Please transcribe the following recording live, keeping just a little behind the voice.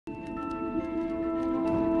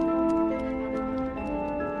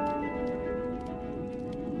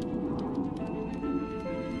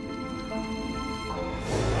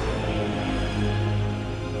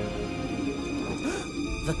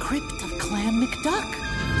crypt of Clan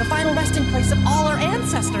McDuck. The final resting place of all our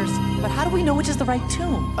ancestors. But how do we know which is the right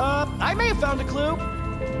tomb? I may have found a clue.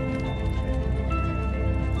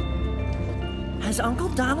 Has Uncle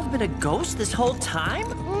Donald been a ghost this whole time?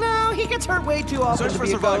 No, he gets hurt way too often Search to for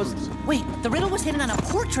be a ghost. survivors. Wait, the riddle was hidden on a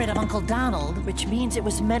portrait of Uncle Donald. Which means it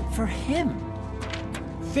was meant for him.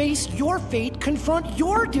 Face your fate, confront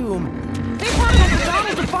your doom. They wanted Uncle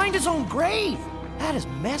Donald to find his own grave. That is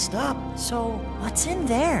messed up. So, what's in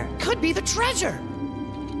there? Could be the treasure.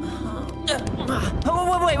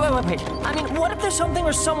 Oh, wait. I mean, what if there's something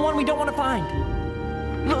or someone we don't want to find?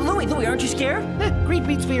 Louie, aren't you scared? Greed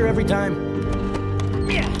beats fear every time.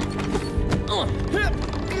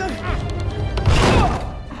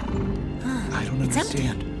 I don't It's empty.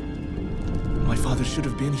 understand. My father should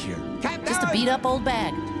have been here. Just a beat-up old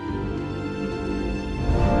bag.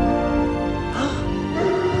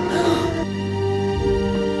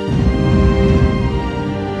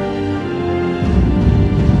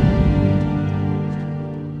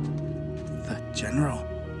 The General.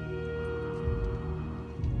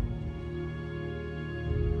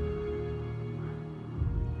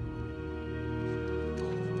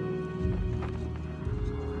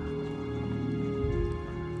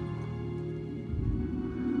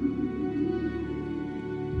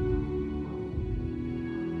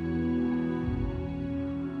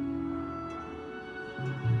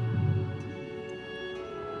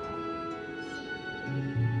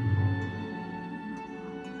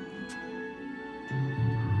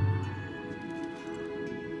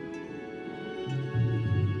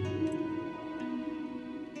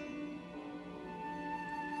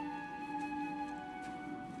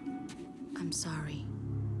 I'm sorry.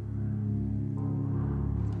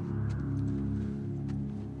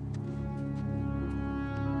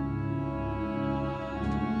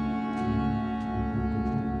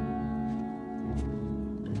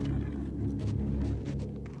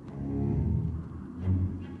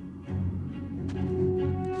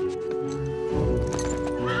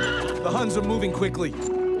 The Huns are moving quickly.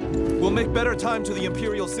 We'll make better time to the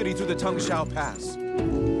Imperial City through the Tungshao Pass.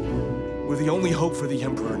 We're the only hope for the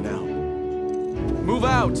Emperor now. Move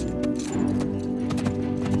out!